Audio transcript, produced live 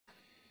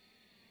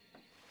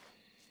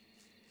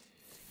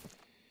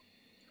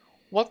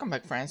Welcome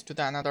back friends to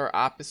another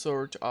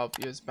episode of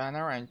US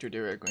Banner, and today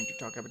we're going to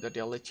talk about the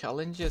daily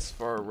challenges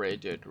for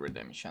Red Dead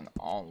Redemption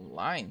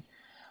Online.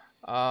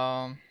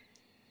 Um,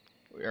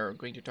 we are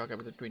going to talk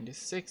about the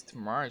 26th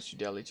March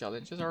daily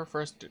challenges. Our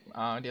first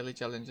daily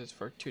challenges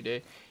for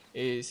today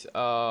is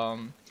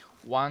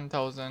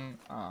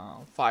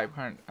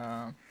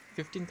 1,500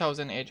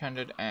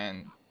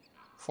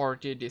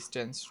 15,840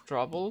 distance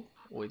travel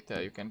with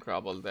you can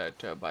travel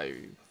that by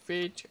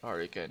feet,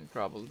 or you can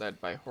travel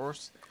that by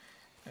horse.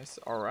 Yes,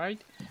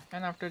 alright.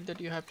 And after that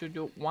you have to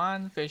do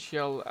one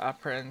facial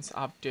appearance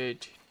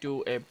update.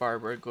 Do a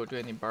barber, go to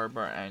any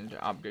barber and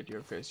update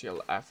your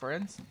facial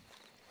appearance.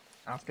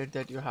 After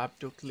that you have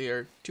to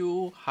clear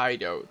 2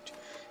 hideout.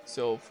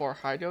 So for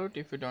hideout,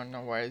 if you don't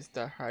know where is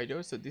the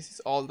hideout, so this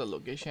is all the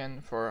location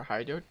for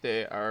hideout.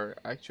 They are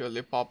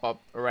actually pop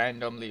up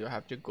randomly. You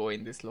have to go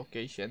in this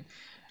location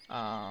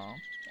uh,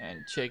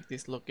 and check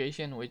this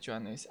location which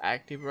one is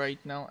active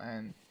right now,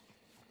 and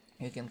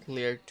you can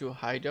clear 2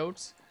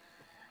 hideouts.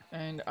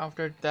 And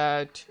after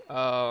that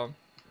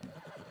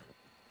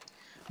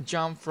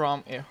jump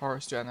from a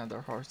horse to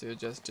another horse. You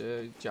just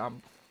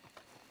jump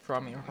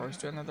from your horse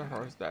to another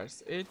horse,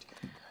 that's it.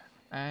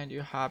 And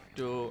you have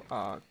to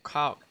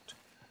count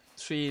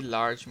 3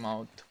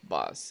 largemouth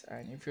bus.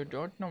 And if you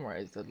don't know where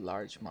is the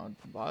largemouth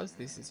bus,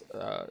 this is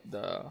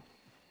the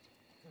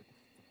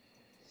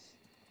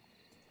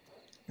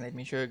let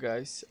me show you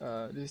guys.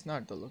 This is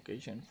not the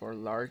location for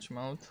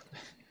largemouth.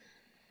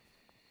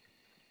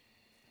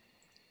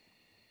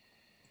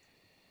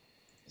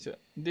 So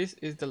this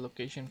is the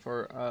location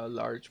for a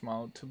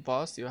largemouth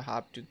bus. You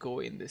have to go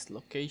in this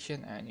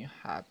location and you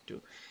have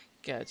to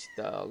catch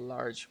the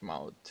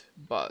largemouth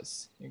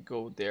bus. You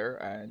go there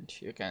and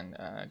you can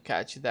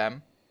catch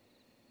them.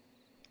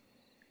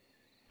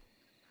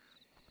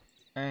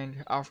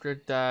 And after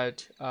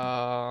that,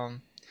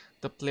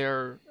 the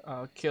player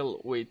kill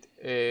with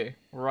a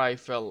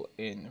rifle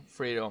in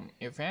freedom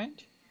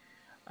event.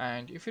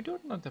 And if you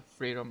don't know, the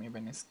freedom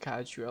event is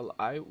casual.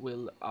 I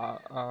will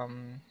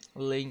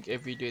link a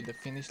video in the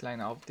finish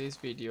line of this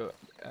video.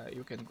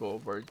 You can go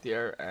over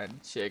there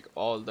and check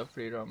all the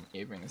freedom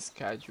event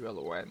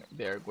schedule when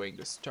they're going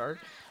to start,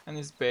 and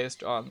it's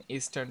based on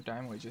Eastern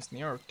time, which is New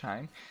York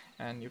time,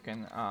 and you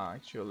can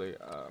actually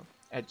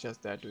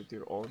adjust that with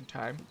your own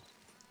time.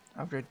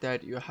 After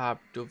that you have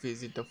to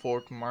visit the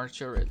Fort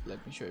Marcher.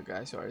 Let me show you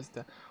guys where is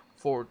the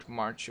Fort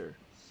Marcher.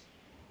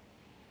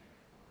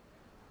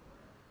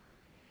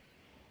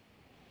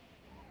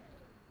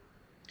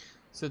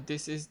 So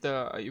this is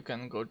the you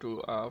can go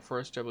to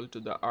first table to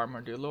the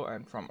Armadillo,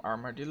 and from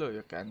Armadillo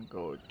you can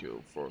go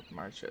to Fort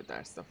Marcher.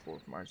 That's the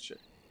Fort Marcher.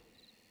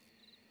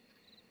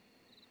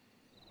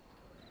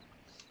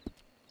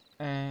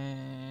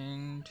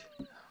 And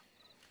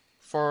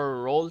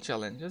for role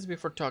challenges,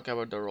 before talk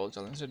about the role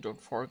challenges, don't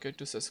forget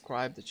to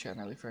subscribe the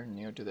channel if you're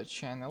new to the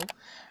channel.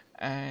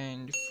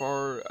 And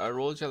for a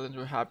role challenge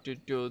we have to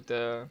do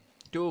the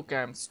 2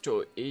 camps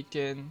to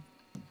 18.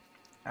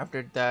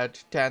 After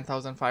that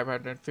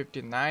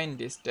 10,559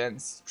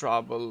 distance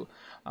travel,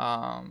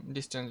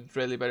 distance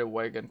delivery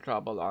wagon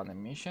travel on a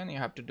mission. You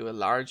have to do a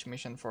large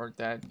mission for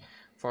that,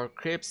 for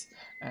crips.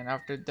 And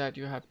after that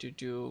you have to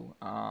do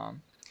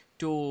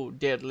 2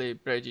 deadly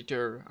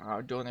predator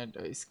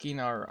donate skin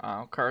or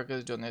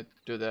carcass donate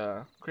to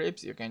the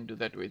crips. You can do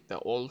that with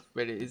the wolf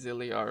very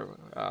easily, or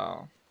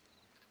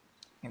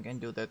you can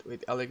do that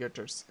with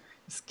alligator's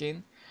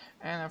skin.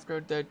 And after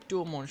that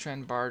 2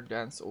 moonshine bar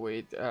dance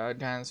with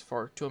dance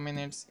for 2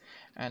 minutes,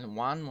 and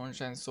 1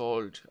 moonshine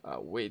sold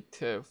with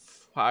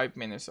 5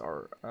 minutes,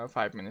 or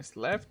 5 minutes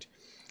left.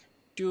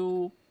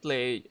 2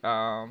 played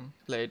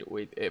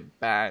with a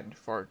band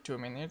for 2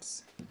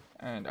 minutes.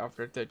 And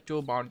after that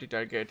 2 bounty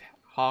target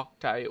hawk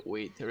tie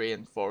with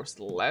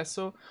reinforced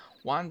lasso,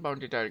 1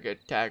 bounty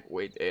target tag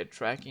with a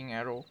tracking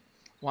arrow,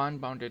 1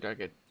 bounty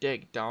target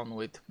take down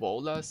with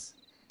bolas,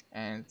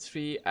 and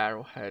 3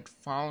 arrowhead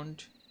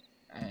found.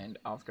 And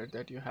after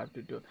that you have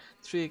to do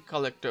 3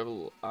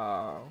 collectible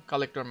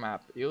collector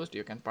map used.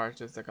 You can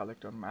purchase the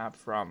collector map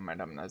from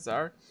Madame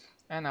Nazar.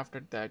 And after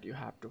that you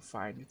have to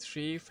find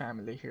 3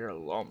 family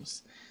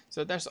heirlooms.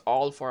 So that's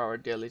all for our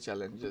daily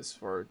challenges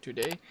for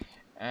today,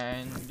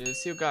 and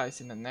see you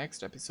guys in the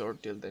next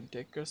episode. Till then,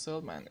 take care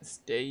yourself and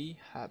stay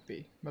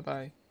happy. Bye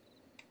bye.